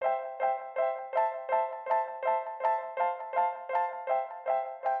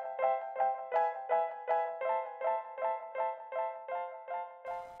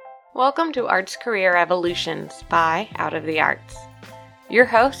Welcome to Arts Career Evolutions by Out of the Arts. Your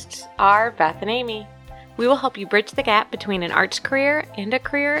hosts are Beth and Amy. We will help you bridge the gap between an arts career and a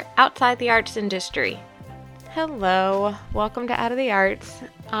career outside the arts industry. Hello, welcome to Out of the Arts.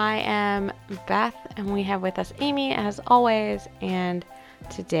 I am Beth and we have with us Amy as always, and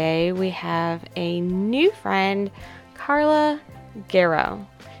today we have a new friend, Carla Guerro.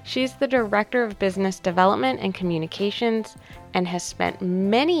 She's the Director of Business Development and Communications and has spent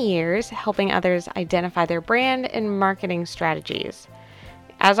many years helping others identify their brand and marketing strategies.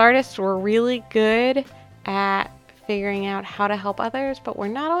 As artists, we're really good at figuring out how to help others, but we're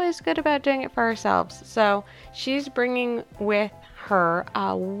not always good about doing it for ourselves. So she's bringing with her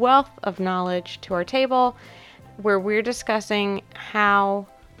a wealth of knowledge to our table where we're discussing how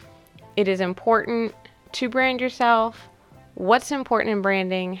it is important to brand yourself, what's important in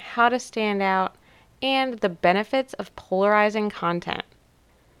branding, how to stand out, and the benefits of polarizing content.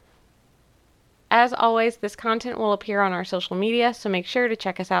 As always, this content will appear on our social media, so make sure to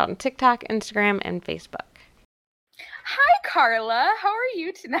check us out on TikTok, Instagram, and Facebook. Hi, Carla. How are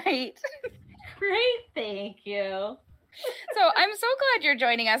you tonight? Great, thank you. So I'm so glad you're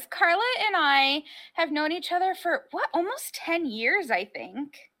joining us. Carla and I have known each other for, almost 10 years, I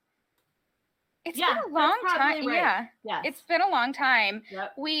think. It's been a long time. Right. Yeah, yes. It's been a long time.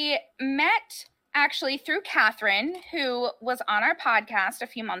 Yep. We met actually through Catherine, who was on our podcast a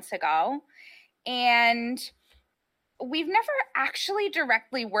few months ago. And we've never actually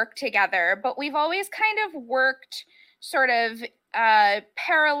directly worked together, but we've always kind of worked sort of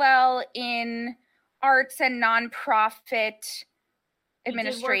parallel in arts and nonprofit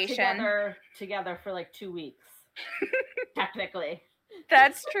administration. We did work together for like 2 weeks, technically.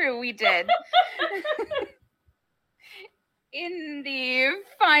 That's true, we did. In the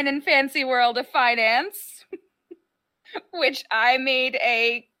fine and fancy world of finance, which I made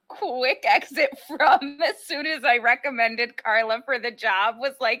a quick exit from as soon as I recommended Carla for the job.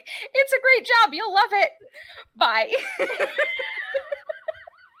 Was like, it's a great job, you'll love it. Bye.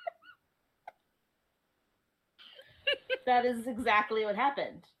 That is exactly what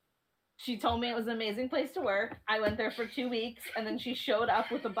happened. She told me it was an amazing place to work. I went there for 2 weeks, and then she showed up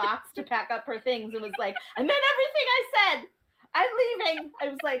with a box to pack up her things and was like, I meant everything I said. I'm leaving. I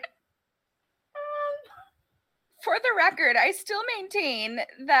was like, For the record, I still maintain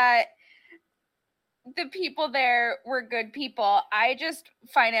that the people there were good people.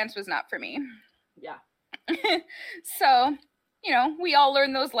 Finance was not for me. Yeah. So, we all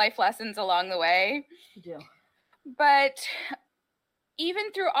learn those life lessons along the way. You do. But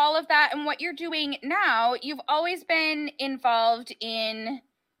even through all of that and what you're doing now, you've always been involved in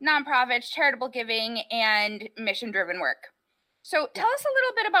nonprofits, charitable giving, and mission-driven work. So tell us a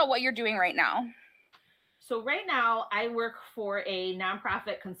little bit about what you're doing right now. So right now, I work for a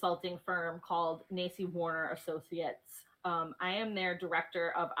nonprofit consulting firm called Nacy Warner Associates. I am their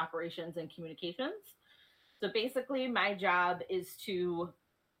Director of Operations and Communications. So basically, my job is to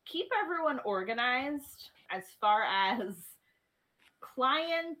keep everyone organized as far as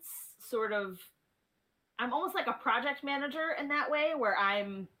clients, I'm almost like a project manager in that way, where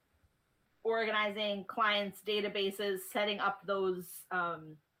I'm organizing clients' databases, setting up those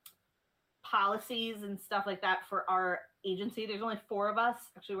policies and stuff like that for our agency. There's only 4 of us.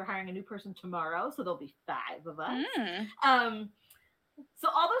 Actually, we're hiring a new person tomorrow, so there'll be 5 of us. So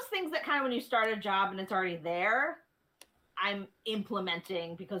all those things that kind of when you start a job and it's already there, I'm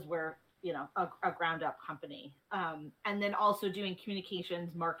implementing because we're, a ground up company. And then also doing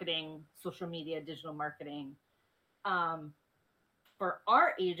communications, marketing, social media, digital marketing for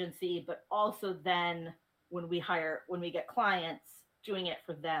our agency, but also then when we get clients, doing it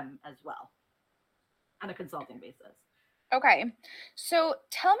for them as well on a consulting basis. Okay. So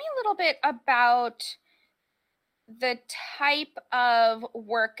tell me a little bit about the type of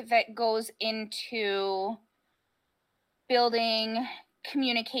work that goes into building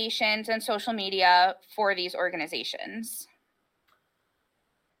communications and social media for these organizations.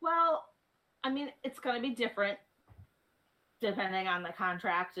 Well, it's going to be different depending on the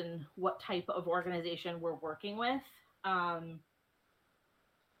contract and what type of organization we're working with.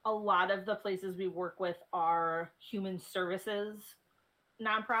 A lot of the places we work with are human services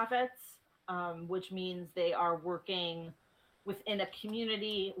nonprofits, which means they are working within a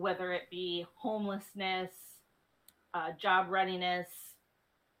community, whether it be homelessness, job readiness,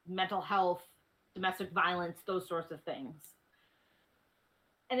 mental health, domestic violence, those sorts of things.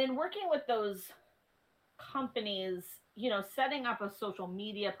 And in working with those companies, setting up a social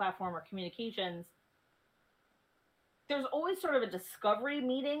media platform or communications, there's always sort of a discovery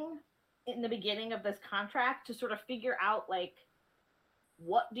meeting in the beginning of this contract to sort of figure out, like,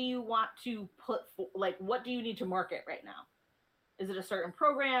 what do you want to put for, like, what do you need to market right now? Is it a certain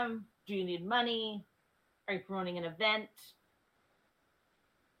program? Do you need money? Are you promoting an event?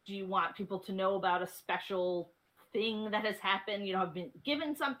 Do you want people to know about a special thing that has happened? You know, have been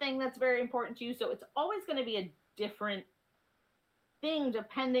given something that's very important to you. So it's always going to be a different thing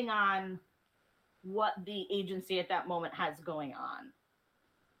depending on what the agency at that moment has going on.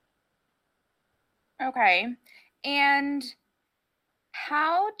 Okay. And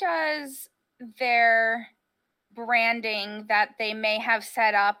how does their branding that they may have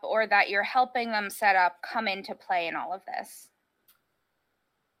set up or that you're helping them set up come into play in all of this?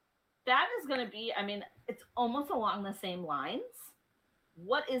 That is going to be, I mean, it's almost along the same lines.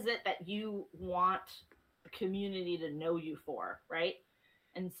 What is it that you want the community to know you for, right?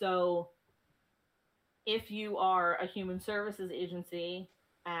 And so if you are a human services agency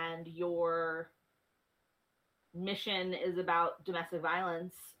and your mission is about domestic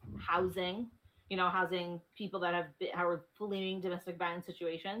violence, housing, you know, housing people that are fleeing domestic violence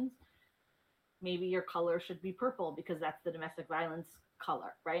situations, maybe your color should be purple because that's the domestic violence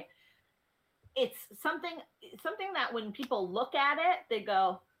color, right? It's something that when people look at it, they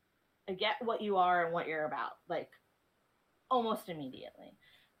go, I get what you are and what you're about, like almost immediately.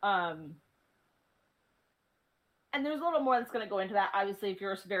 And there's a little more that's going to go into that. Obviously, if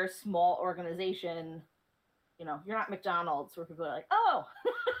you're a very small organization, you know, you're not McDonald's where people are like, oh,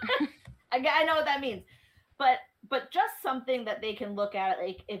 I know what that means. But just something that they can look at,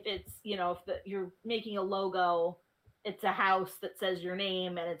 like if it's, you know, if you're making a logo, it's a house that says your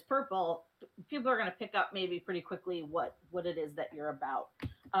name and it's purple, people are going to pick up maybe pretty quickly what it is that you're about.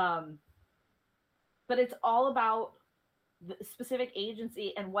 But it's all about the specific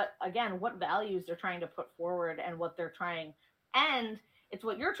agency and what values they're trying to put forward and what they're trying. And it's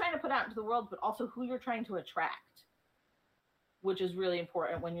what you're trying to put out into the world, but also who you're trying to attract, which is really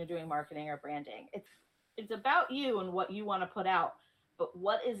important when you're doing marketing or branding. It's about you and what you want to put out, but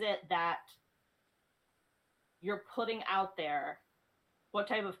what is it that you're putting out there? What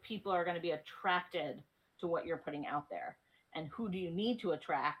type of people are going to be attracted to what you're putting out there? And who do you need to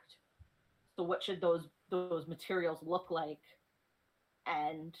attract? So what should those materials look like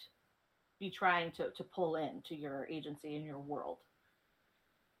and be trying to pull into your agency and your world?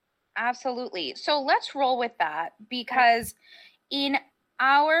 Absolutely. So let's roll with that, because in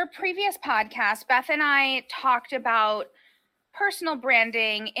our previous podcast, Beth and I talked about personal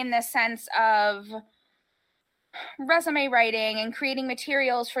branding in the sense of resume writing and creating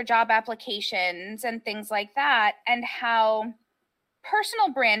materials for job applications and things like that, and how personal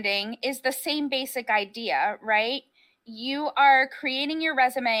branding is the same basic idea, right? You are creating your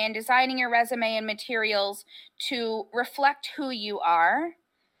resume and designing your resume and materials to reflect who you are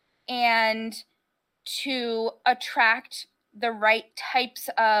and to attract the right types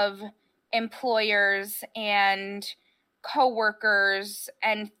of employers and coworkers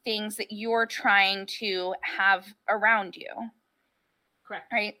and things that you're trying to have around you.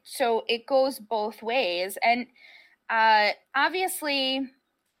 Correct. Right? So it goes both ways. And obviously,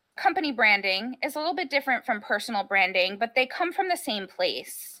 company branding is a little bit different from personal branding, but they come from the same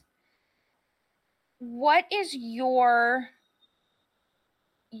place. What is your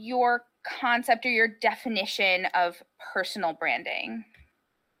concept or your definition of personal branding?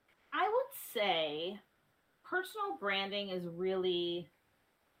 I would say personal branding is really,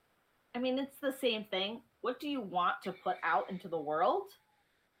 I mean, it's the same thing. What do you want to put out into the world?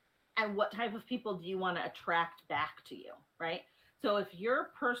 And what type of people do you want to attract back to you, right? So if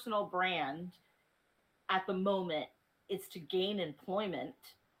your personal brand at the moment is to gain employment,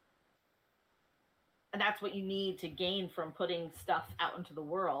 and that's what you need to gain from putting stuff out into the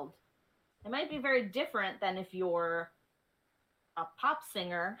world, it might be very different than if you're a pop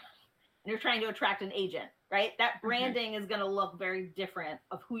singer and you're trying to attract an agent, right? That branding is going to look very different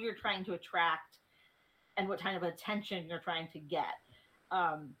of who you're trying to attract and what kind of attention you're trying to get.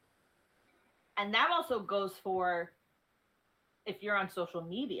 And that also goes for if you're on social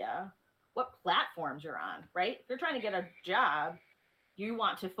media, what platforms you're on, right? If you're trying to get a job, you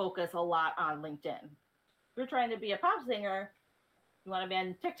want to focus a lot on LinkedIn. If you're trying to be a pop singer, you want to be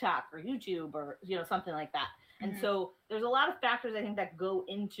on TikTok or YouTube or, you know, something like that. And so there's a lot of factors, I think, that go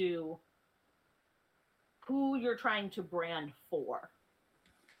into who you're trying to brand for,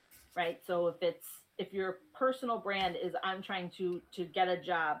 right? So if your personal brand is I'm trying to get a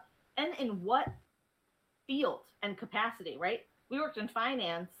job, and in what field and capacity, right? We worked in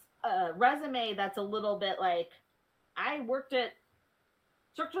finance, a resume that's a little bit like, I worked at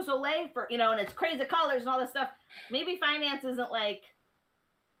Cirque du Soleil for, you know, and it's crazy colors and all this stuff. Maybe finance isn't like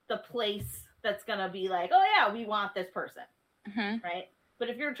the place that's going to be like, oh yeah, we want this person, right? But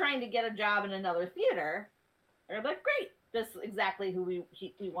if you're trying to get a job in another theater, they're like, great, this is exactly who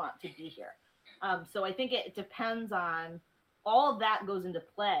we want to be here. So I think it depends on, all of that goes into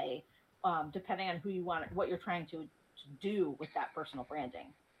play, depending on who you want, what you're trying to do with that personal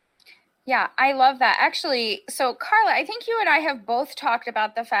branding. Yeah, I love that. Actually, so Carla, I think you and I have both talked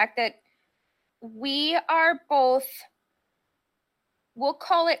about the fact that we are both, we'll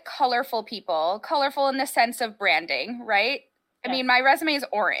call it colorful people, colorful in the sense of branding, right? Yeah. I mean, my resume is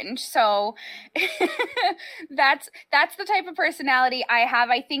orange, so that's the type of personality I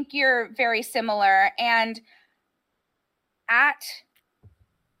have. I think you're very similar. And at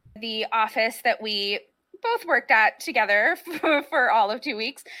the office that we both worked at together for all of 2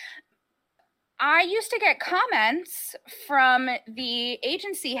 weeks, I used to get comments from the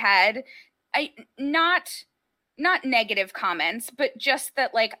agency head, not negative comments, but just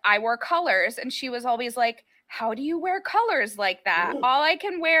that, like, I wore colors, and she was always like, how do you wear colors like that? All I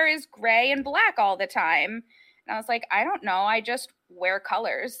can wear is gray and black all the time. And I was like, I don't know. I just wear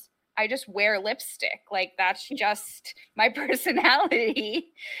colors. I just wear lipstick. Like, that's just my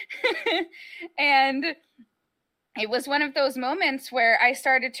personality. And it was one of those moments where I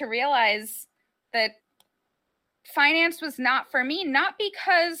started to realize that finance was not for me, not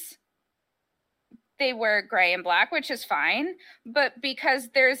because they wear gray and black, which is fine, but because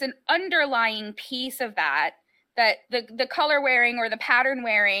there's an underlying piece of that the color wearing or the pattern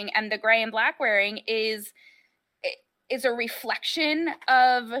wearing and the gray and black wearing is a reflection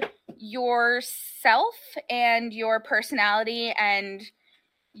of yourself and your personality and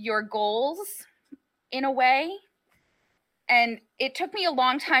your goals in a way. And it took me a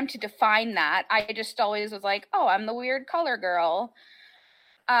long time to define that. I just always was like, oh, I'm the weird color girl.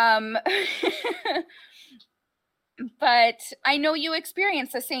 But I know you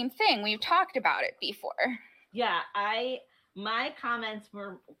experienced the same thing. We've talked about it before. Yeah, my comments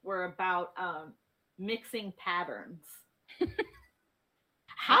were about mixing patterns.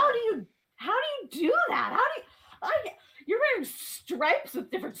 How do you do that? You're wearing stripes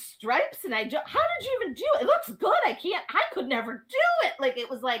with different stripes, and how did you even do it? It looks good. I could never do it. Like, it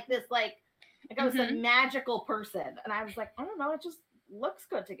was like this, like I was a magical person, and I was like, I don't know, it just looks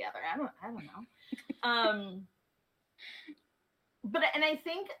good together. I don't know. But I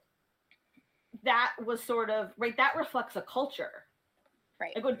think that was sort of right. That reflects a culture,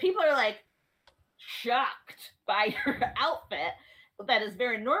 right? Like, when people are like shocked by your outfit that is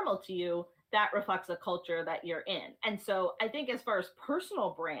very normal to you, that reflects a culture that you're in. And so I think, as far as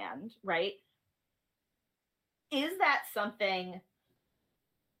personal brand, right, is that something,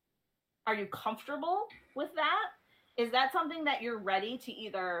 are you comfortable with that? Is that something that you're ready to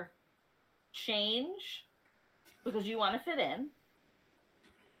either change because you want to fit in?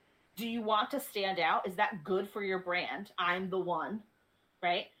 Do you want to stand out? Is that good for your brand? I'm the one,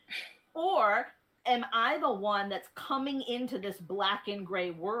 right? Or am I the one that's coming into this black and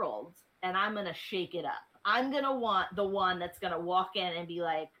gray world, and I'm going to shake it up? I'm going to want the one that's going to walk in and be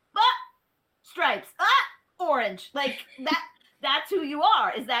like, stripes, orange. Like, that's who you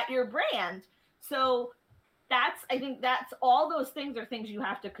are. Is that your brand? So I think that's all those things are things you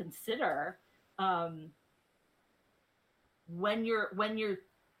have to consider when you're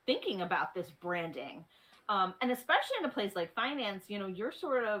thinking about this branding. And especially in a place like finance, you're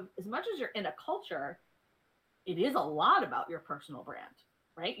sort of, as much as you're in a culture, it is a lot about your personal brand,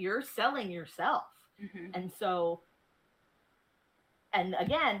 right? You're selling yourself. Mm-hmm. And so, and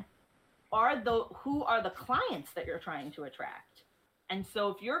again, who are the clients that you're trying to attract? And so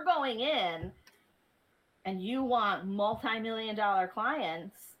if you're going in and you want multi-million-dollar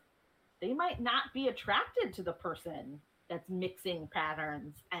clients, they might not be attracted to the person that's mixing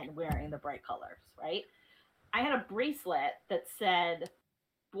patterns and wearing the bright colors, right? I had a bracelet that said,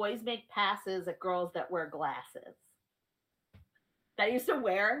 boys make passes at girls that wear glasses, that I used to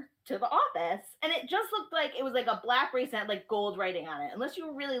wear to the office. And it just looked like, it was like a black bracelet, like gold writing on it. Unless you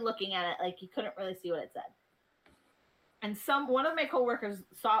were really looking at it, like, you couldn't really see what it said. And one of my coworkers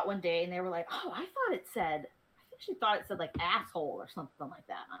saw it one day, and they were like, oh, I thought it said, I think she thought it said like asshole or something like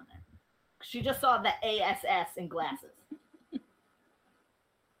that on it. She just saw the ASS in glasses.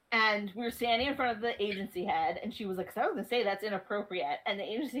 And we were standing in front of the agency head, and she was like, I was going to say that's inappropriate. And the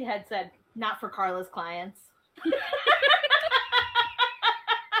agency head said, not for Carla's clients.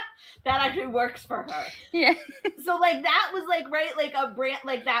 That actually works for her. Yeah. So, like, that was like, right, like a brand,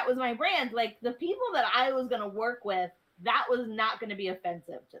 like that was my brand. Like, the people that I was going to work with, that was not going to be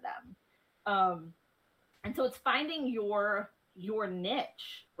offensive to them. And so it's finding your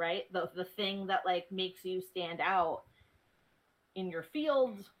niche, right? The thing that, like, makes you stand out in your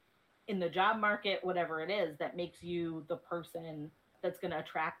field, in the job market, whatever it is, that makes you the person that's going to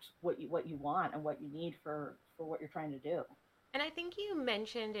attract what you want and what you need for what you're trying to do. And I think you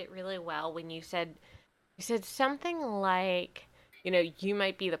mentioned it really well when you said something like, you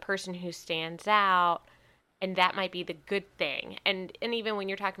might be the person who stands out, and that might be the good thing. And even when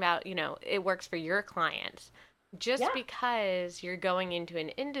you're talking about, it works for your clients. Just because you're going into an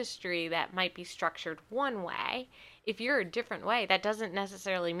industry that might be structured one way, if you're a different way, that doesn't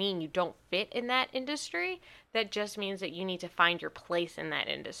necessarily mean you don't fit in that industry. That just means that you need to find your place in that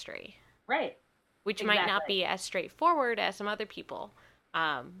industry. Right. Which might not be as straightforward as some other people.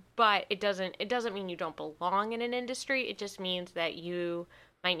 But it doesn't mean you don't belong in an industry. It just means that you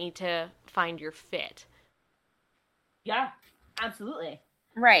might need to find your fit. Yeah, absolutely.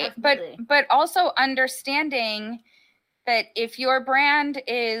 Right. Absolutely. But also understanding that if your brand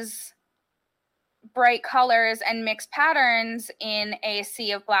is bright colors and mixed patterns in a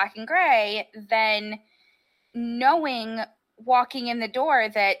sea of black and gray, then knowing walking in the door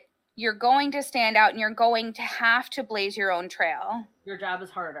that you're going to stand out and you're going to have to blaze your own trail. Your job is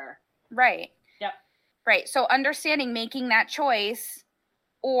harder. Right. Yep. Right. So understanding making that choice,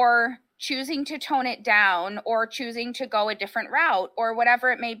 or choosing to tone it down, or choosing to go a different route, or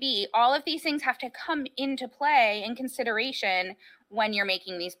whatever it may be, all of these things have to come into play in consideration when you're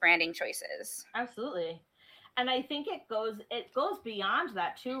making these branding choices. Absolutely. And I think it goes beyond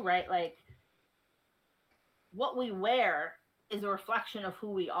that too, right? Like, what we wear is a reflection of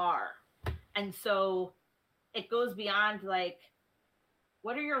who we are. And so it goes beyond, like,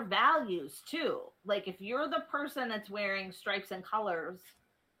 what are your values too? Like, if you're the person that's wearing stripes and colors,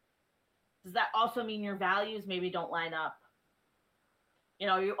 does that also mean your values maybe don't line up?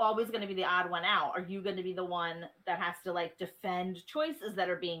 You're always going to be the odd one out. Are you going to be the one that has to, like, defend choices that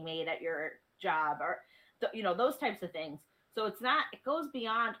are being made at your job, or, those types of things? So it goes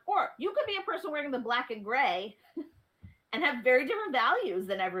beyond, or you could be a person wearing the black and gray and have very different values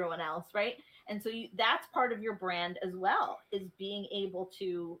than everyone else, right? And so that's part of your brand as well, is being able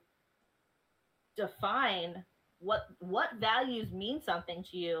to define what values mean something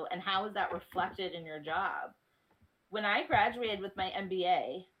to you, and how is that reflected in your job. When I graduated with my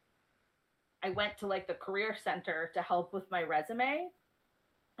MBA, I went to, like, the career center to help with my resume.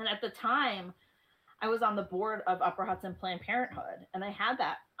 And at the time, I was on the board of Upper Hudson Planned Parenthood, and I had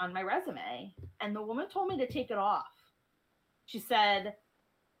that on my resume. And the woman told me to take it off. She said,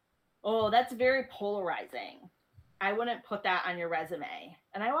 "Oh, that's very polarizing. I wouldn't put that on your resume."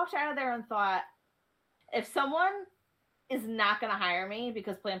 And I walked out of there and thought, if someone is not going to hire me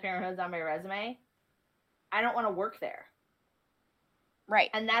because Planned Parenthood is on my resume, I don't want to work there. Right.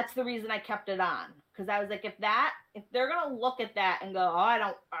 And that's the reason I kept it on. Because I was like, if they're going to look at that and go, I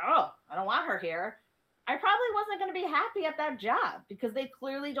don't want her here, I probably wasn't going to be happy at that job, because they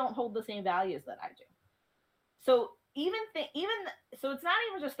clearly don't hold the same values that I do. So so it's not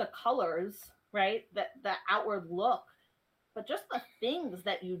even just the colors, right? The outward look, but just the things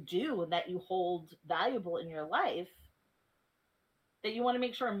that you do and that you hold valuable in your life that you want to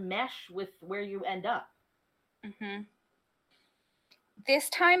make sure mesh with where you end up. Mm-hmm. This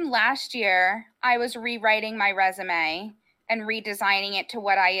time last year, I was rewriting my resume and redesigning it to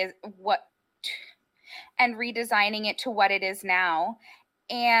what it is now.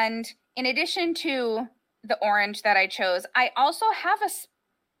 And in addition to the orange that I chose, I also have a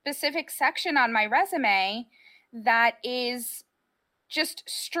specific section on my resume that is just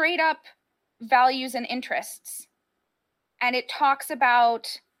straight up values and interests. And it talks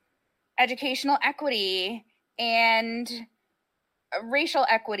about educational equity and racial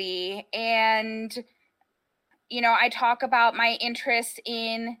equity. And, I talk about my interest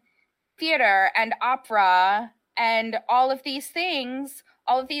in theater and opera and all of these things,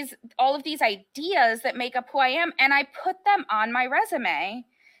 all of these ideas that make up who I am. And I put them on my resume,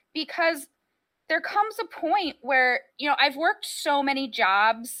 because there comes a point where, I've worked so many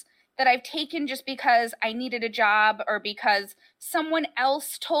jobs that I've taken just because I needed a job, or because someone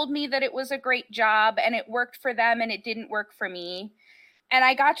else told me that it was a great job and it worked for them and it didn't work for me. And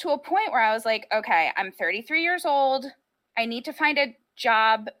I got to a point where I was like, okay, I'm 33 years old. I need to find a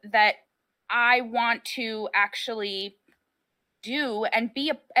job that I want to actually do and be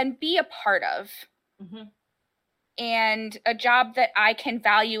a part of. Mm-hmm. And a job that I can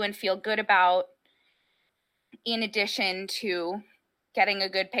value and feel good about, in addition to getting a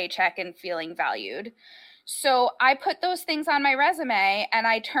good paycheck and feeling valued. So I put those things on my resume, and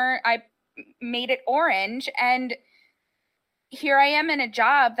I made it orange, and here I am in a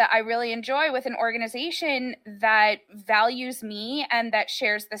job that I really enjoy with an organization that values me and that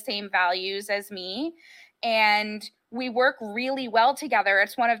shares the same values as me. And we work really well together.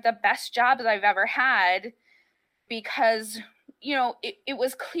 It's one of the best jobs I've ever had, because it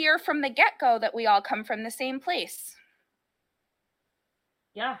was clear from the get-go that we all come from the same place.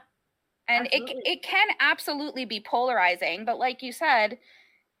 Yeah. And it can absolutely be polarizing, but like you said,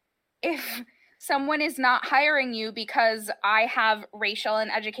 if someone is not hiring you because I have racial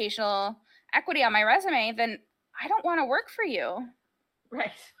and educational equity on my resume, then I don't want to work for you.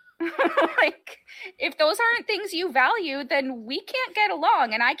 Right. Like, if those aren't things you value, then we can't get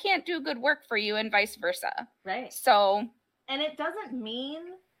along and I can't do good work for you and vice versa. Right. So, and it doesn't mean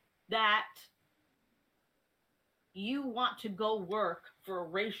that you want to go work for a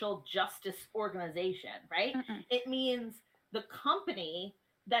racial justice organization, right? Mm-mm. It means the company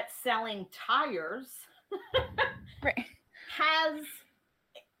that's selling tires right. has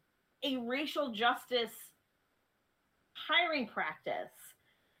a racial justice hiring practice,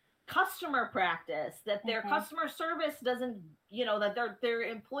 customer practice, that their customer service doesn't, that their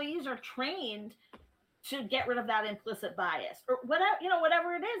employees are trained to get rid of that implicit bias, or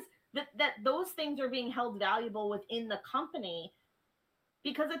whatever it is, that those things are being held valuable within the company.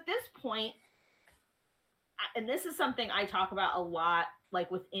 Because at this point, and this is something I talk about a lot, like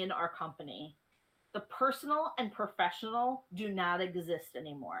within our company, the personal and professional do not exist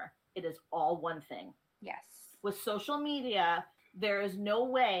anymore. It is all one thing. Yes. With social media, there is no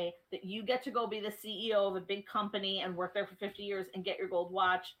way that you get to go be the CEO of a big company and work there for 50 years and get your gold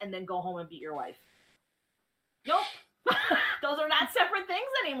watch and then go home and beat your wife. Nope. Those are not separate things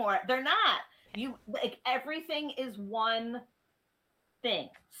anymore. They're not. Everything is one thing.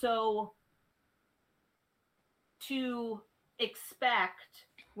 So to expect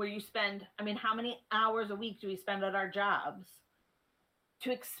where you spend, how many hours a week do we spend at our jobs?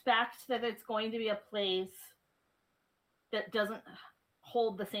 To expect that it's going to be a place that doesn't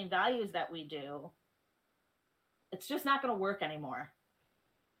hold the same values that we do, it's just not going to work anymore.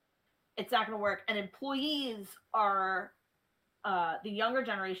 It's not going to work. And employees are, the younger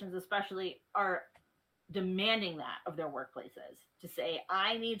generations especially, are demanding that of their workplaces, to say,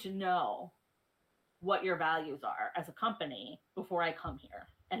 I need to know what your values are as a company before I come here,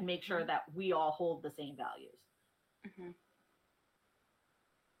 and make sure that we all hold the same values. Mm-hmm.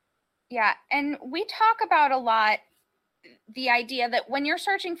 Yeah, and we talk about a lot the idea that when you're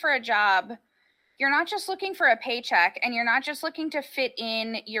searching for a job, you're not just looking for a paycheck, and you're not just looking to fit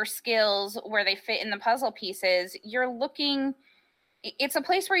in your skills where they fit in the puzzle pieces. It's a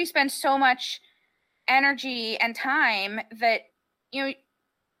place where you spend so much energy and time that,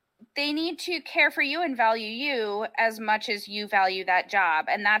 they need to care for you and value you as much as you value that job.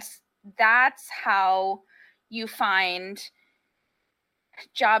 And that's how you find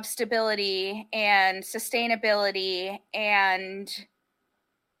job stability and sustainability and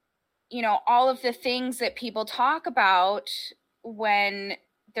all of the things that people talk about when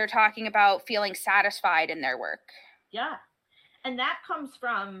they're talking about feeling satisfied in their work. Yeah. And that comes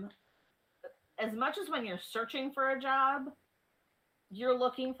from, as much as when you're searching for a job, you're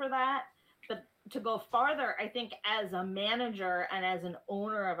looking for that. But to go farther, I think as a manager and as an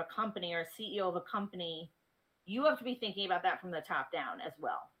owner of a company or a CEO of a company, you have to be thinking about that from the top down as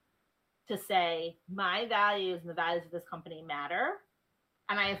well. To say, my values and the values of this company matter.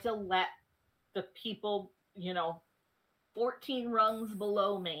 And I have to let the people, 14 rungs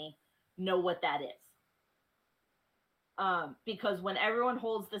below me know what that is. Because when everyone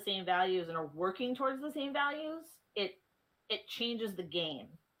holds the same values and are working towards the same values, it changes the game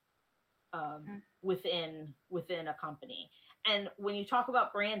within a company. And when you talk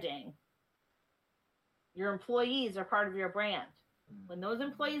about branding, your employees are part of your brand. When those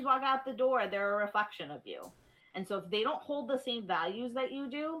employees walk out the door, they're a reflection of you. And so if they don't hold the same values that you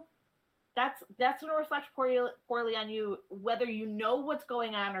do, that's going to reflect poorly on you, whether you know what's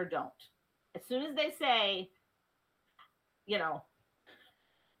going on or don't. As soon as they say,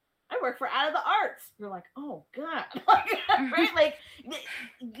 I work for Out of the Arts, you're like, oh God, right? Like,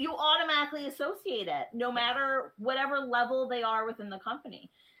 you automatically associate it, no matter whatever level they are within the company.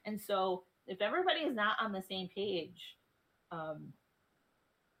 And so if everybody is not on the same page,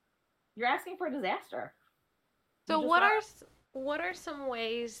 you're asking for a disaster. So what are some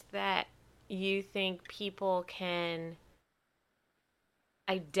ways that you think people can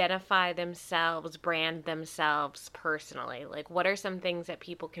identify themselves, brand themselves personally? Like, what are some things that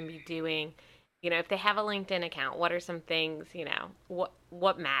people can be doing? If they have a LinkedIn account, what are some things,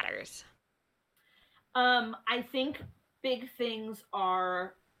 what matters? I think big things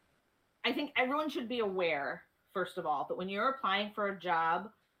are, I think everyone should be aware, first of all, that when you're applying for a job,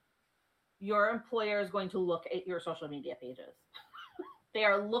 your employer is going to look at your social media pages. They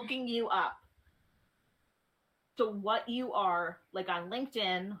are looking you up. So what you are, like on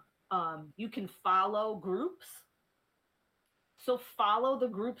LinkedIn, you can follow groups. So follow the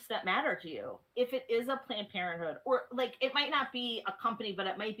groups that matter to you. If it is a Planned Parenthood, or like it might not be a company, but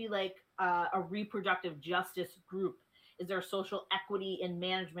it might be like a reproductive justice group. Is there a social equity and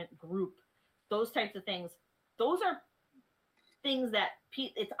management group? Those types of things. Those are things that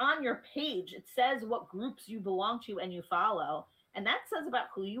it's on your page. It says what groups you belong to and you follow, and that says about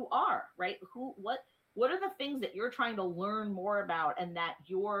who you are, right? What are the things that you're trying to learn more about, and that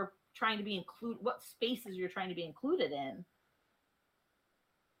you're trying to be included? What spaces you're trying to be included in?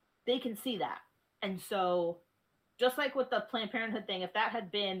 They can see that. And so just like with the Planned Parenthood thing, if that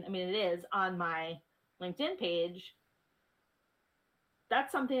had been, I mean, it is on my LinkedIn page,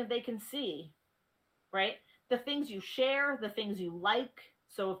 that's something that they can see, right? The things you share, the things you like.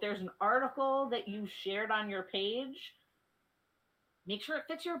 So if there's an article that you shared on your page, make sure it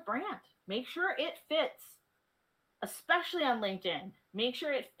fits your brand. Make sure it fits, especially on LinkedIn. Make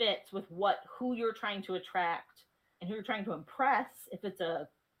sure it fits with who you're trying to attract and who you're trying to impress, if it's a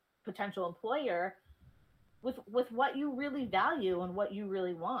potential employer, with what you really value and what you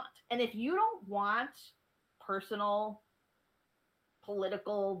really want. And if you don't want personal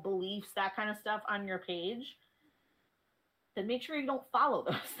political beliefs, that kind of stuff on your page, then make sure you don't follow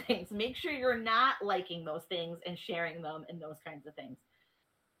those things. Make sure you're not liking those things and sharing them and those kinds of things.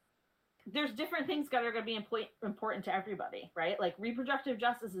 There's different things that are going to be important to everybody, right? Like reproductive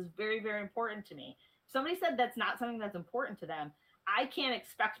justice is very, very important to me. If somebody said that's not something that's important to them, I can't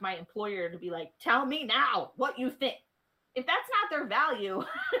expect my employer to be like, tell me now what you think. If that's not their value,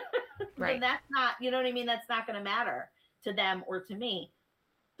 right, then that's not, you know what I mean? That's not going to matter to them or to me.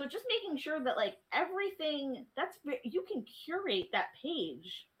 So just making sure that like everything you can curate that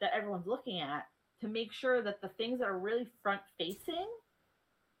page that everyone's looking at to make sure that the things that are really front facing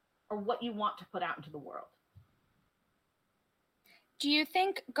are what you want to put out into the world. Do you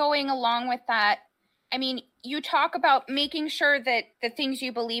think going along with that, I mean, you talk about making sure that the things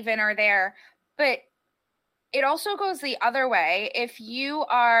you believe in are there, but it also goes the other way. If you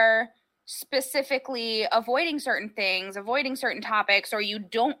are specifically avoiding certain things, avoiding certain topics, or you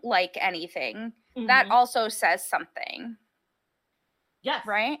don't like anything, that also says something. Yes.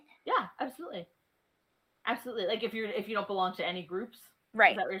 Right? Yeah, absolutely. Absolutely. Like if you don't belong to any groups.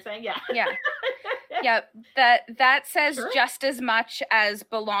 Right. Is that what you're saying? Yeah. Yeah. Yeah. That says sure. Just as much as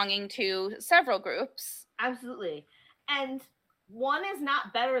belonging to several groups. Absolutely. And one is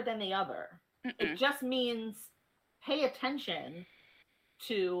not better than the other. Mm-mm. It just means pay attention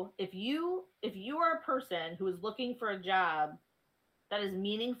to if you are a person who is looking for a job that is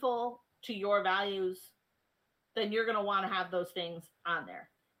meaningful to your values, then you're going to want to have those things on there.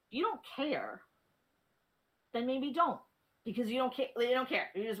 If you don't care, then maybe don't, because you don't care. They don't care.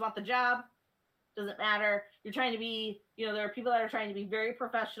 You just want the job. Doesn't matter. You're trying to be, there are people that are trying to be very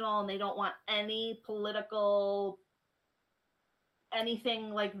professional and they don't want any political,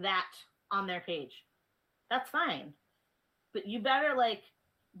 anything like that on their page. That's fine. But you better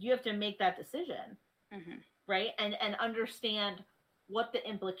you have to make that decision, right? And understand what the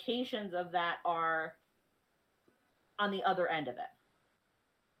implications of that are on the other end of it,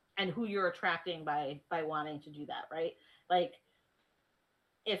 and who you're attracting by wanting to do that, right? Like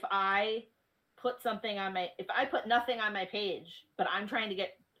if I put nothing on my page, but I'm trying to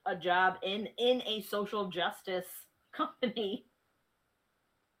get a job in a social justice company,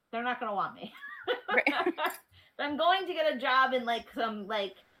 they're not going to want me. Right. If I'm going to get a job in some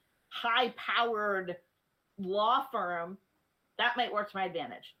high-powered law firm, that might work to my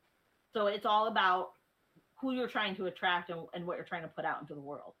advantage. So it's all about who you're trying to attract and what you're trying to put out into the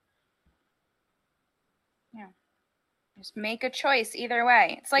world. Yeah. Just make a choice either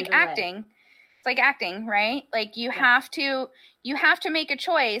way. It's like acting. It's like acting, right? Like you have to make a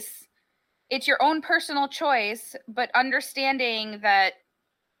choice. It's your own personal choice, but understanding that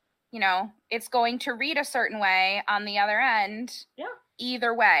it's going to read a certain way on the other end. Yeah.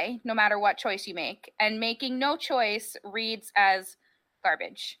 Either way, no matter what choice you make. And making no choice reads as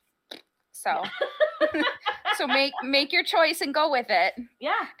garbage. So so make your choice and go with it.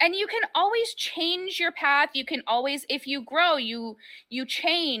 Yeah. And you can always change your path. You can always, if you grow, you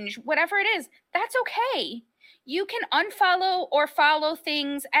change, whatever it is, that's okay. You can unfollow or follow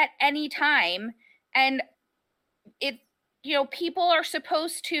things at any time. And people are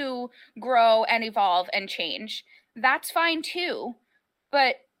supposed to grow and evolve and change. That's fine too.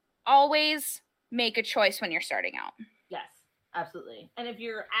 But always make a choice when you're starting out. Yes, absolutely. And if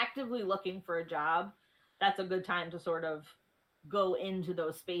you're actively looking for a job, that's a good time to sort of go into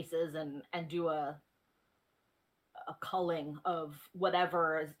those spaces and do a culling of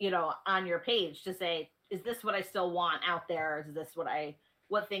whatever is, on your page to say, is this what I still want out there? Is this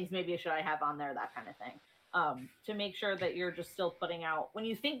what things maybe should I have on there? That kind of thing. to make sure that you're just still putting out. When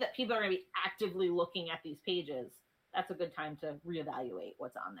you think that people are going to be actively looking at these pages, that's a good time to reevaluate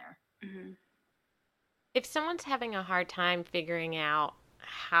what's on there. Mm-hmm. If someone's having a hard time figuring out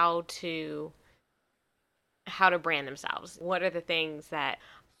how to brand themselves, what are the things that,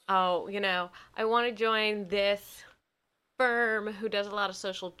 oh, I want to join this firm who does a lot of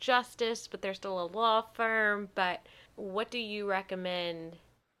social justice, but they're still a law firm, but what do you recommend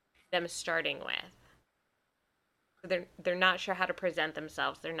them starting with? They're not sure how to present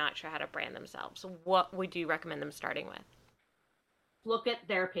themselves. They're not sure how to brand themselves. What would you recommend them starting with? Look at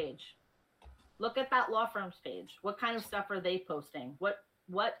their page. Look at that law firm's page. What kind of stuff are they posting? What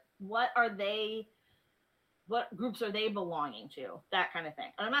are they? What groups are they belonging to? That kind of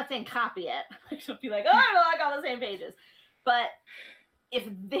thing. And I'm not saying copy it. Don't be like, oh, I like all the same pages. But if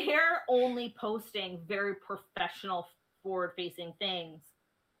they're only posting very professional, forward-facing things,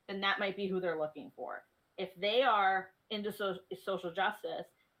 then that might be who they're looking for. If they are into social justice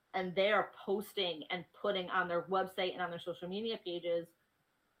and they are posting and putting on their website and on their social media pages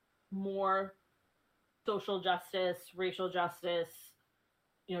more social justice, racial justice,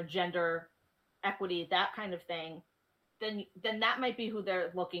 gender equity, that kind of thing, then that might be who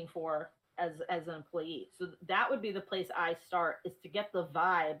they're looking for as an employee. So that would be the place I start, is to get the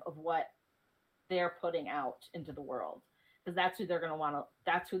vibe of what they're putting out into the world, because that's who they're going to want.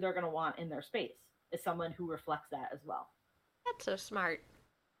 That's who they're going to want in their space, is someone who reflects that as well. That's so smart.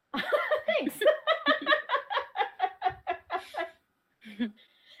 Thanks. And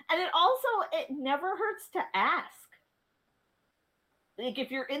it never hurts to ask. Like,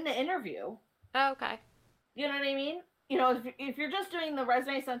 if you're in the interview. Oh, okay. You know what I mean? If you're just doing the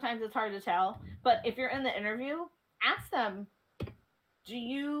resume, sometimes it's hard to tell. But if you're in the interview, ask them,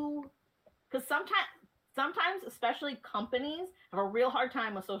 because sometimes, especially companies, have a real hard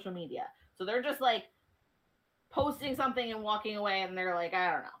time with social media. So they're just like posting something and walking away, and they're like,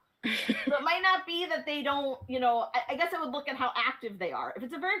 I don't know. So it might not be that they don't, I guess I would look at how active they are. If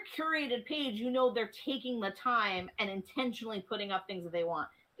it's a very curated page, they're taking the time and intentionally putting up things that they want.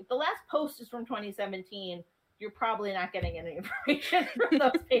 If the last post is from 2017, you're probably not getting any information from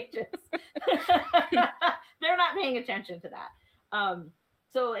those pages. They're not paying attention to that.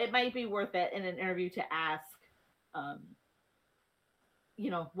 So it might be worth it in an interview to ask,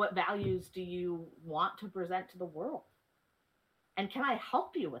 what values do you want to present to the world? And can I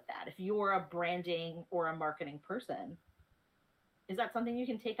help you with that? If you're a branding or a marketing person, is that something you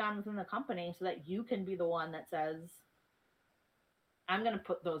can take on within the company so that you can be the one that says, I'm going to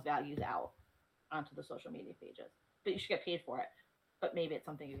put those values out onto the social media pages, but you should get paid for it. But maybe it's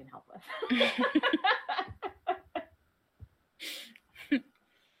something you can help with.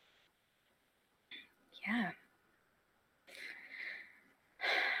 Yeah.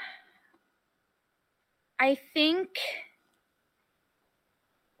 I think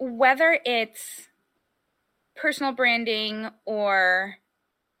whether it's personal branding or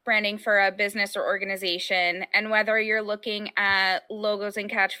branding for a business or organization, and whether you're looking at logos and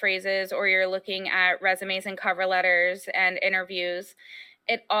catchphrases or you're looking at resumes and cover letters and interviews,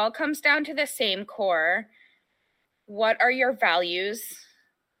 it all comes down to the same core. What are your values?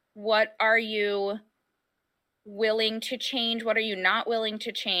 What are you willing to change? What are you not willing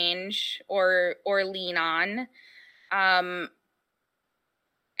to change or lean on?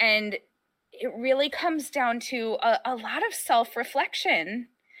 And it really comes down to a lot of self-reflection,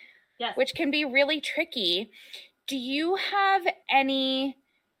 yes, which can be really tricky. Do you have any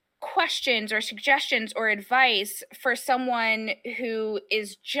questions or suggestions or advice for someone who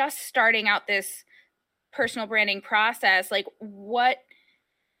is just starting out this personal branding process? Like, what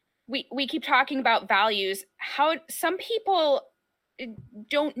we keep talking about values, how some people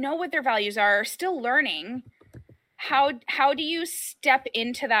don't know what their values are still learning. How do you step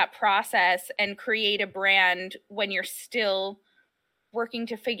into that process and create a brand when you're still working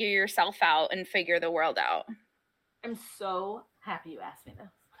to figure yourself out and figure the world out? I'm so happy you asked me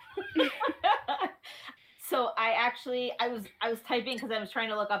this. So I was typing because I was trying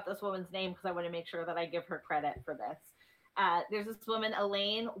to look up this woman's name because I want to make sure that I give her credit for this. There's this woman,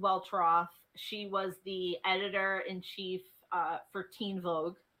 Elaine Welteroth. She was the editor-in-chief for Teen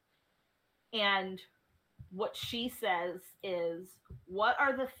Vogue. And what she says is, what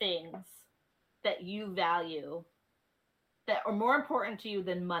are the things that you value that are more important to you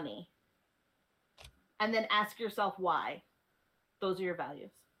than money? And then ask yourself why. Those are your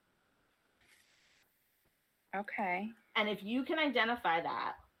values. Okay. And if you can identify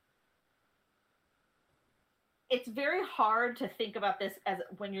that, it's very hard to think about this as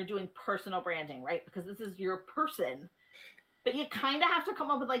when you're doing personal branding, right? Because this is your person, but you kind of have to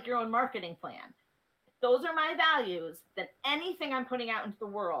come up with like your own marketing plan. those are my values, then anything I'm putting out into the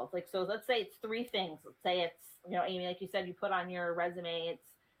world, like, so let's say it's 3 things. Let's say it's, you know, Amy, like you said, you put on your resume, it's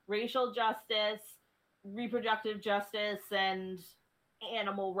racial justice, reproductive justice, and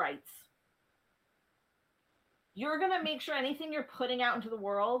animal rights. You're going to make sure anything you're putting out into the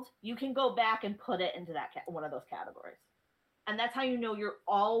world, you can go back and put it into that one of those categories. And that's how you know you're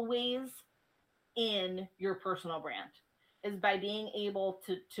always in your personal brand, is by being able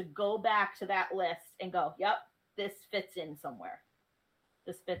to go back to that list and go, yep, this fits in somewhere.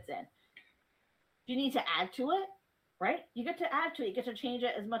 This fits in. You need to add to it, right? You get to add to it. You get to change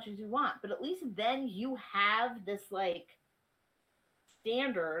it as much as you want. But at least then you have this like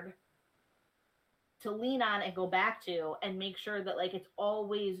standard to lean on and go back to and make sure that like it's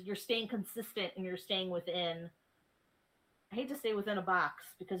always, you're staying consistent and you're staying within, I hate to say within a box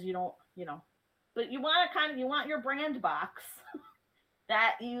because you don't, you know, but you want to kind of, you want your brand box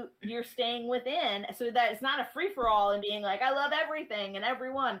that you're staying within so that it's not a free-for-all and being like, I love everything and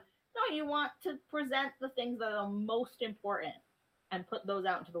everyone. No, you want to present the things that are most important and put those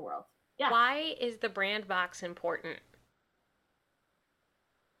out into the world. Yeah. Why is the brand box important?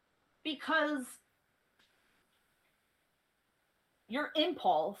 Because your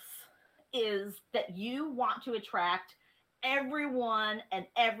impulse is that you want to attract everyone and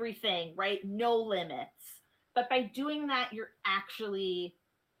everything, right? No limits. But by doing that, you're actually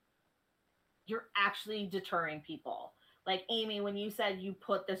deterring people. Like Amy, when you said you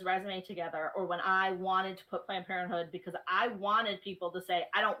put this resume together, or when I wanted to put Planned Parenthood because I wanted people to say,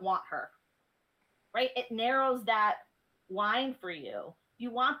 I don't want her, right? It narrows that line for you.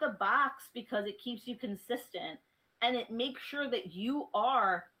 You want the box because it keeps you consistent and it makes sure that you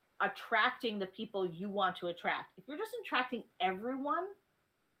are attracting the people you want to attract. If you're just attracting everyone,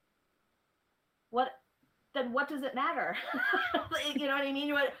 what does it matter? You know what I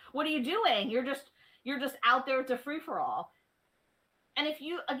mean? What are you doing? You're just out there. It's a free-for-all. And if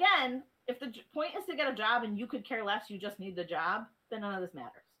the point is to get a job and you could care less, you just need the job, then none of this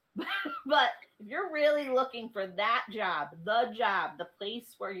matters. But if you're really looking for that job, the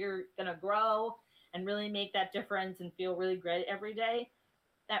place where you're going to grow and really make that difference and feel really great every day,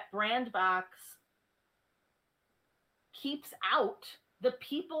 that brand box keeps out the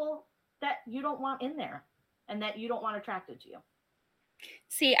people that you don't want in there and that you don't want attracted to you.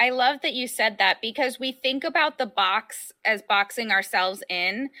 See, I love that you said that because we think about the box as boxing ourselves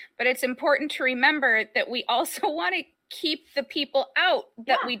in, but it's important to remember that we also want to keep the people out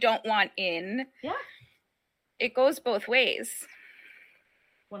that we don't want in. Yeah. It goes both ways.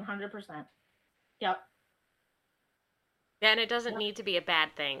 100%. Yep. And it doesn't need to be a bad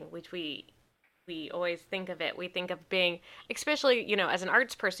thing, which we always think of it. We think of being, especially, you know, as an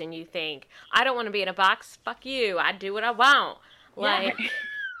arts person, you think, I don't want to be in a box. Fuck you. I do what I want. Like,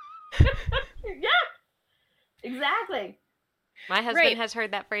 yeah, exactly. My husband has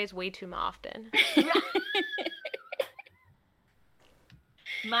heard that phrase way too often.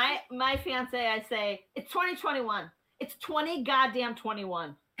 My fiance, I say, it's 2021. It's 20 goddamn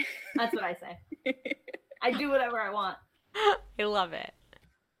 21. That's what I say. I do whatever I want. I love it.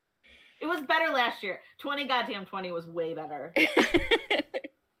 It was better last year. 20 goddamn 20 was way better.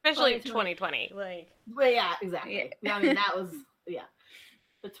 Especially 2020. Like, but yeah, exactly. Yeah. I mean, that was, yeah.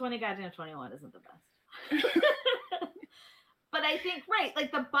 But 20 goddamn 21 isn't the best. But I think, right,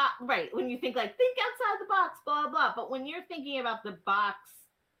 like the box, right, when you think like, think outside the box, blah, blah. But when you're thinking about the box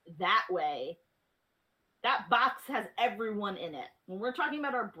that way, that box has everyone in it. When we're talking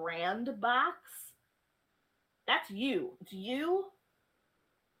about our brand box, that's you. It's you.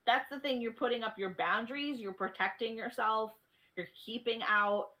 That's the thing. You're putting up your boundaries. You're protecting yourself. You're keeping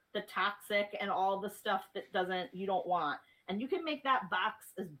out the toxic and all the stuff that you don't want. And you can make that box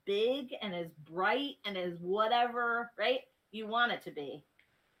as big and as bright and as whatever, right, you want it to be.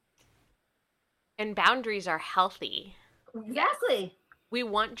 And boundaries are healthy. Exactly. We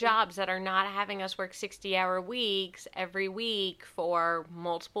want jobs that are not having us work 60-hour weeks every week for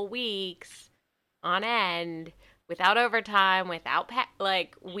multiple weeks on end, without overtime, without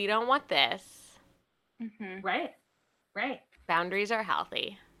like, we don't want this. Mm-hmm. Right. Boundaries are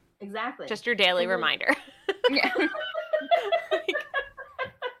healthy. Exactly. Just your daily reminder. Yeah.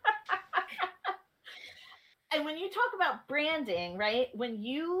 And when you talk about branding, right?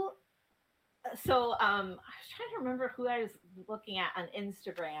 So I was trying to remember who I was looking at on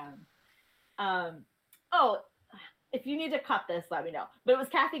Instagram. If you need to cut this, let me know. But it was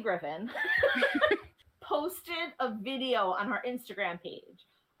Kathy Griffin posted a video on her Instagram page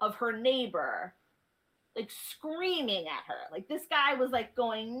of her neighbor like screaming at her. Like this guy was like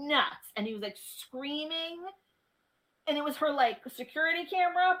going nuts and he was like screaming And it was her like security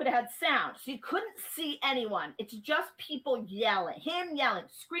camera, but it had sound. So you couldn't see anyone. It's just people yelling, him yelling,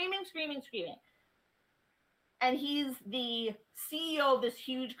 screaming, screaming, screaming. And he's the CEO of this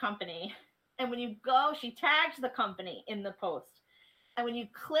huge company. And when you go, she tags the company in the post. And when you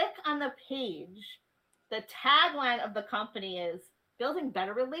click on the page, the tagline of the company is building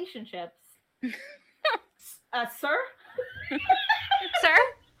better relationships. Sir? Sir?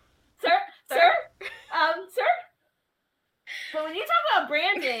 Sir? Sir? Sir? So when you talk about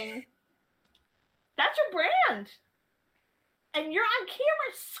branding, that's your brand. And you're on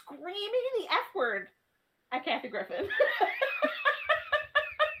camera screaming the F word at Kathy Griffin.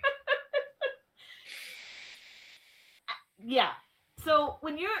 Yeah. So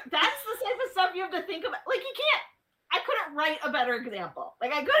when that's the type of stuff you have to think about. Like, you can't, I couldn't write a better example.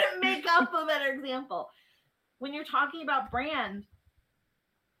 Like, I couldn't make up a better example. When you're talking about brand,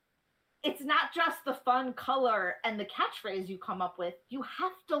 it's not just the fun color and the catchphrase you come up with. You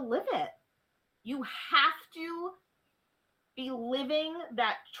have to live it. You have to be living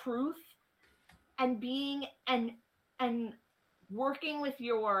that truth and being and working with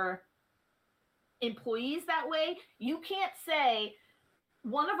your employees that way. You can't say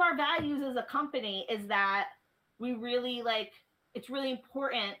one of our values as a company is that we really it's really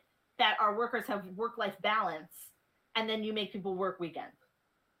important that our workers have work-life balance, and then you make people work weekends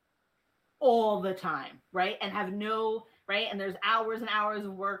all the time, right? And have no, right? And there's hours and hours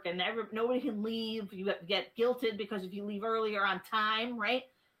of work, and nobody can leave. You get guilted because if you leave earlier on time, right?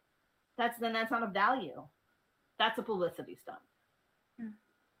 That's not a value. That's a publicity stunt.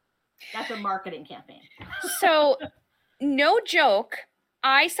 That's a marketing campaign. So, no joke,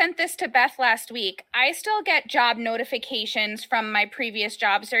 I sent this to Beth last week. I still get job notifications from my previous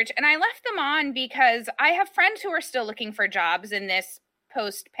job search, and I left them on because I have friends who are still looking for jobs in this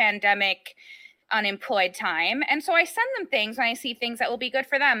post-pandemic unemployed time. And so I send them things when I see things that will be good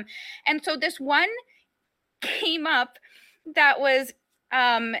for them. And so this one came up that was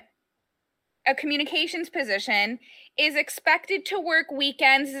a communications position, is expected to work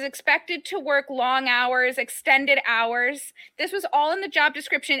weekends, is expected to work long hours, extended hours. This was all in the job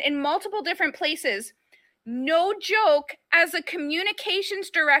description in multiple different places. No joke, as a communications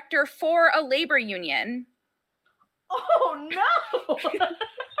director for a labor union. Oh, no!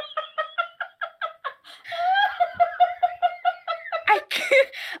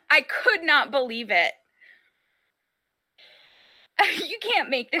 I could not believe it. You can't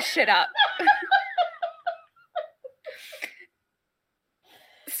make this shit up.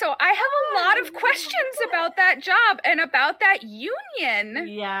 So I have a lot of questions about that job and about that union.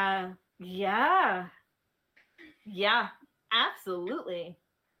 Yeah, absolutely.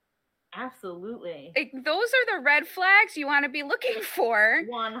 Like, those are the red flags you want to be looking for.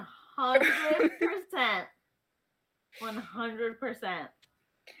 100%. 100%.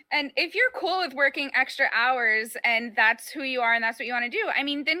 And if you're cool with working extra hours and that's who you are and that's what you want to do, I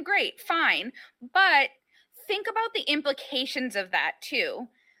mean, then great, fine. But think about the implications of that too.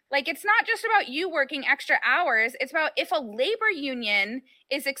 Like, it's not just about you working extra hours. It's about if a labor union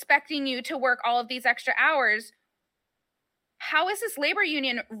is expecting you to work all of these extra hours, how is this labor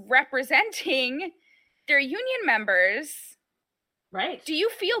union representing their union members? Right. Do you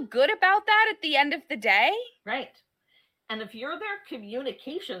feel good about that at the end of the day? Right. And if you're their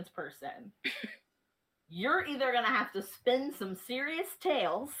communications person, you're either going to have to spin some serious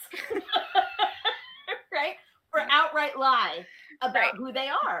tales, right? Or outright lie about who they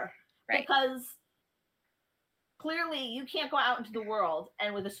are. Right. Because clearly you can't go out into the world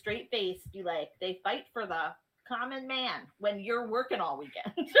and with a straight face be like, they fight for the common man when you're working all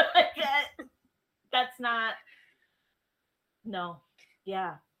weekend. That's not, no.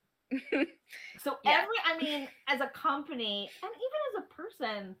 Yeah. So as a company and even as a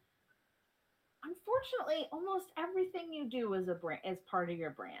person, unfortunately, almost everything you do is part of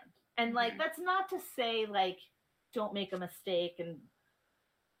your brand. And that's not to say don't make a mistake and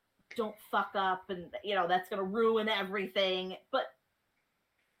don't fuck up and that's going to ruin everything. But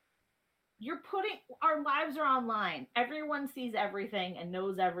our lives are online. Everyone sees everything and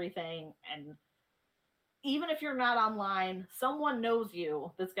knows everything. And even if you're not online, someone knows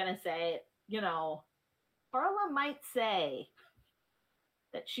you that's going to say, Carla might say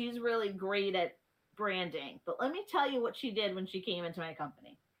that she's really great at branding, but let me tell you what she did when she came into my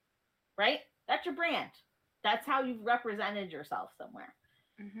company, right? That's your brand. That's how you've represented yourself somewhere.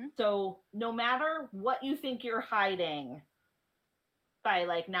 Mm-hmm. So no matter what you think you're hiding by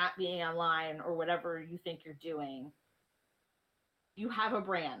not being online or whatever you think you're doing, you have a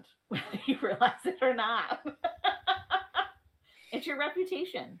brand, whether you realize it or not. It's your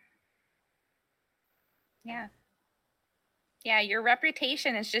reputation. Yeah. Yeah, your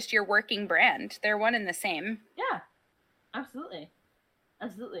reputation is just your working brand. They're one and the same. Yeah, absolutely.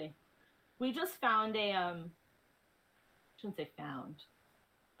 Absolutely. We just found shouldn't say found.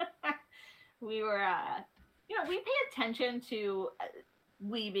 We were, we pay attention to,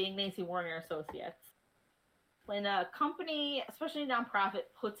 we being Macy Warner Associates. When a company, especially a nonprofit,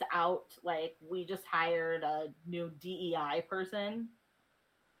 puts out, like, we just hired a new DEI person,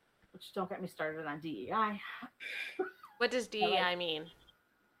 which don't get me started on DEI. What does DEI mean?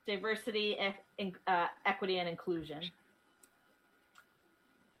 Diversity, equity, and inclusion.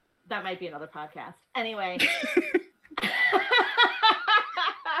 That might be another podcast. Anyway.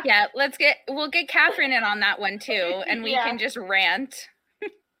 Yeah, we'll get Catherine in on that one too, and we can just rant.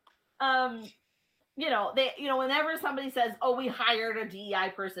 Whenever somebody says, "Oh, we hired a DEI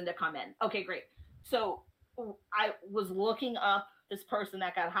person to come in," okay, great. So I was looking up this person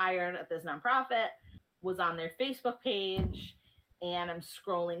that got hired at this nonprofit, was on their Facebook page, and I'm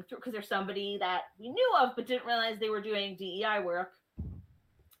scrolling through because there's somebody that we knew of but didn't realize they were doing DEI work.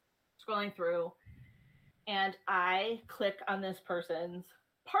 Scrolling through, and I click on this person's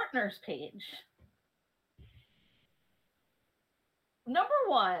partners page. Number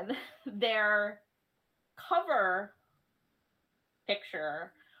one, their cover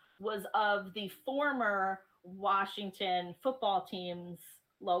picture was of the former Washington football team's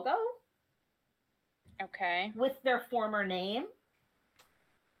logo. Okay. With their former name.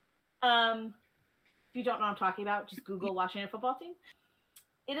 If you don't know what I'm talking about, just Google Washington football team.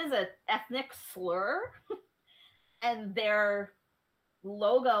 It is an ethnic slur, and their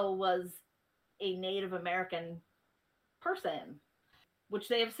logo was a Native American person, which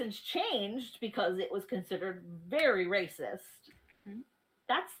they have since changed because it was considered very racist. Mm-hmm.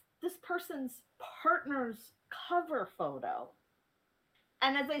 That's this person's partner's cover photo.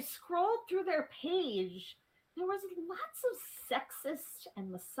 And as I scrolled through their page, there was lots of sexist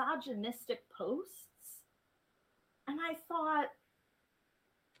and misogynistic posts. And I thought,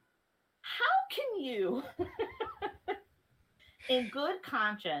 how can you, in good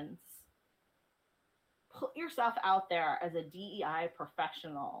conscience, put yourself out there as a DEI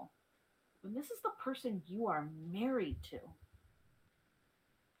professional when this is the person you are married to?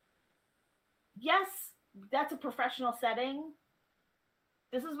 Yes, that's a professional setting.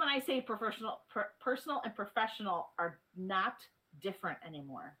 This is when I say personal and professional are not different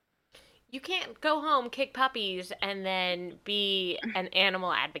anymore. You can't go home, kick puppies, and then be an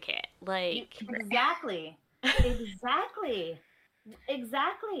animal advocate. Exactly.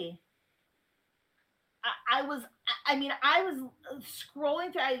 I was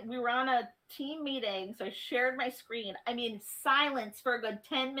scrolling through. We were on a team meeting, so I shared my screen. Silence for a good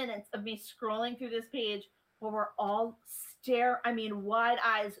 10 minutes of me scrolling through this page where we're all wide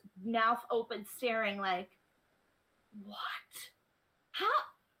eyes, mouth open, staring like, what? How?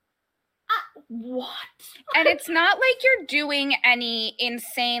 What? And it's not like you're doing any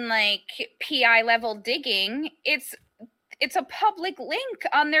insane PI level digging. It's a public link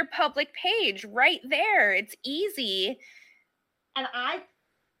on their public page right there. It's easy. And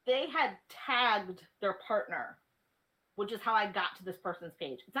they had tagged their partner, which is how I got to this person's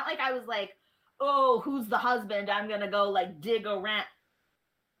page. It's not like I was like, oh, who's the husband? I'm going to go dig around.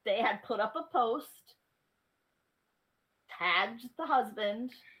 They had put up a post, tagged the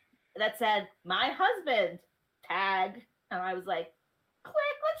husband, that said, my husband, tag. And I was like, click,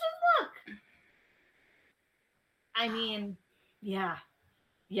 let's just look.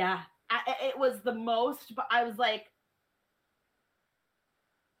 Yeah. It was the most, but I was like,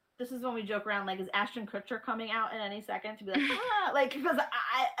 this is when we joke around, is Ashton Kutcher coming out in any second to be like, because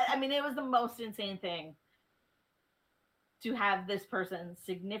it was the most insane thing to have this person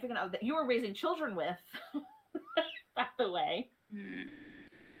significant that you were raising children with, by the way.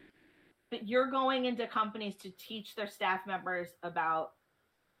 But you're going into companies to teach their staff members about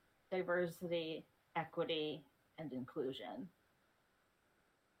diversity, equity, and inclusion.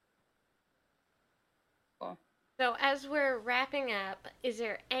 Cool. So as we're wrapping up, is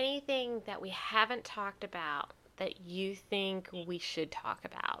there anything that we haven't talked about that you think we should talk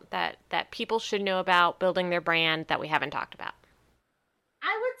about, that people should know about building their brand that we haven't talked about?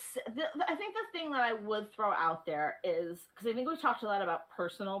 I think the thing that I would throw out there is, because I think we talked a lot about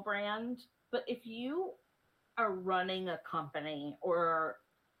personal brand, but if you are running a company or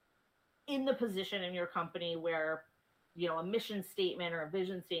in the position in your company where, a mission statement or a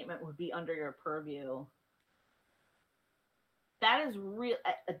vision statement would be under your purview, that is real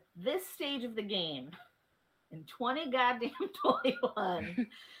at this stage of the game in 2021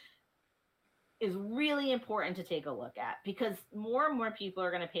 is really important to take a look at, because more and more people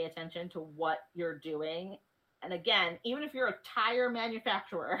are going to pay attention to what you're doing And again, even if you're a tire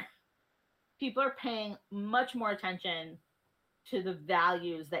manufacturer, people are paying much more attention to the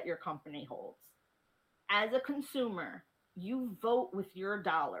values that your company holds. As a consumer, you vote with your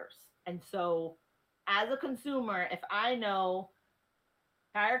dollars. And so as a consumer, if I know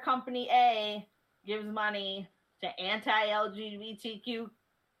tire company A gives money to anti-LGBTQ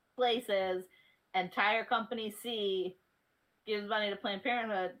places and tire company C gives money to Planned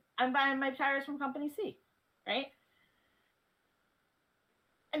Parenthood, I'm buying my tires from company C, right?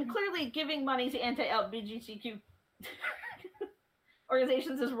 And clearly giving money to anti-LGBTQ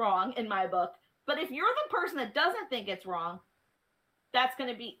organizations is wrong in my book. But if you're the person that doesn't think it's wrong, that's going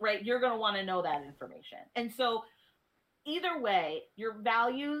to be, right, you're going to want to know that information. And so either way, your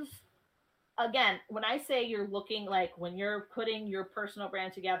values, again, when I say you're looking, like when you're putting your personal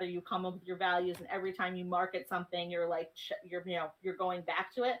brand together, you come up with your values, and every time you market something, you're like, you're going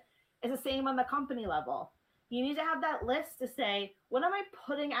back to it. It's the same on the company level. You need to have that list to say, what am I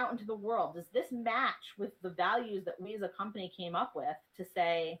putting out into the world? Does this match with the values that we as a company came up with to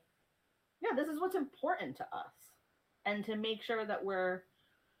say, yeah, this is what's important to us, and to make sure that we're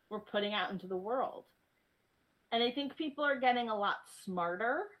putting out into the world. And I think people are getting a lot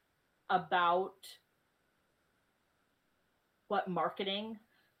smarter about what marketing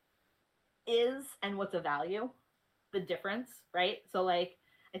is and what's a value, the difference, right? So like,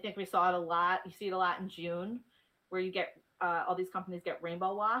 I think we saw it a lot. You see it a lot in June, where you get all these companies get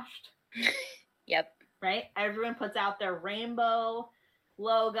rainbow washed. Yep. Right? Everyone puts out their rainbow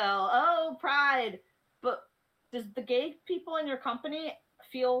logo. Oh, pride. But does the gay people in your company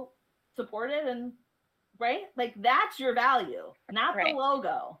feel supported? And right? Like, that's your value, not the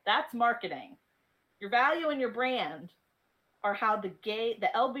logo. That's marketing. Your value and your brand are how the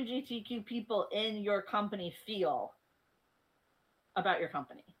LGBTQ people in your company feel about your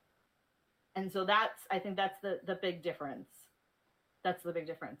company. And so I think that's the big difference. That's the big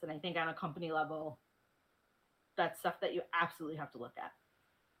difference. And I think on a company level, that's stuff that you absolutely have to look at.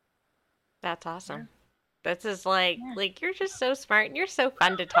 That's awesome. Yeah. This is like you're just so smart and you're so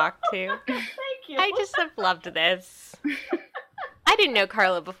fun to talk to. Thank you. I just have loved this. I didn't know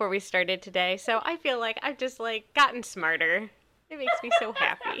Carla before we started today, so I feel like I've just gotten smarter. It makes me so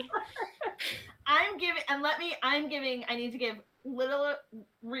happy. I need to give little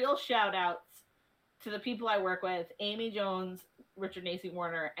real shout outs to the people I work with, Amy Jones, Richard Nacy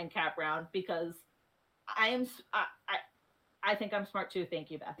Warner, and Kat Brown, because I think I'm smart too. Thank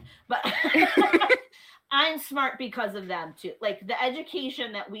you, Beth. But I'm smart because of them too. Like, the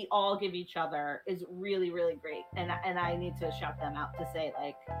education that we all give each other is really, really great. And I need to shout them out to say,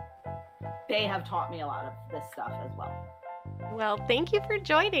 like, they have taught me a lot of this stuff as well. Well, thank you for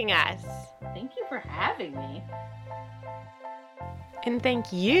joining us. Thank you for having me. And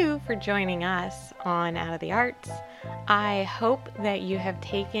thank you for joining us on Out of the Arts. I hope that you have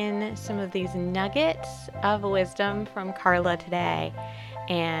taken some of these nuggets of wisdom from Carla today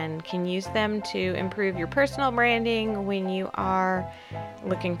and can use them to improve your personal branding when you are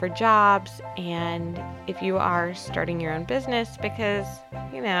looking for jobs, and if you are starting your own business, because,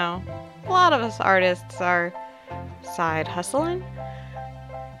 a lot of us artists are side hustling.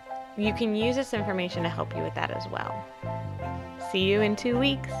 You can use this information to help you with that as well. See you in 2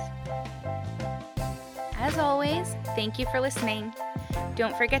 weeks. As always, thank you for listening.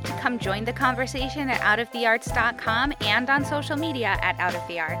 Don't forget to come join the conversation at outofthearts.com and on social media at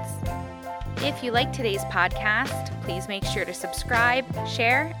outofthearts. If you like today's podcast, please make sure to subscribe,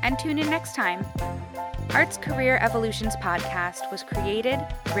 share, and tune in next time. Arts Career Evolutions podcast was created,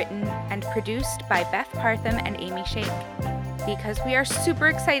 written, and produced by Beth Partham and Amy Shake, because we are super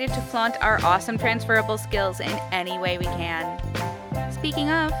excited to flaunt our awesome transferable skills in any way we can. Speaking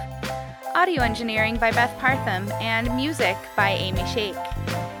of, audio engineering by Beth Partham and music by Amy Shake,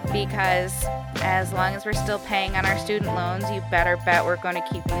 because as long as we're still paying on our student loans, you better bet we're going to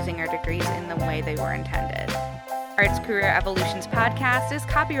keep using our degrees in the way they were intended. Arts Career Evolutions podcast is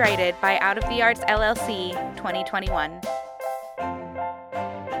copyrighted by Out of the Arts LLC 2021.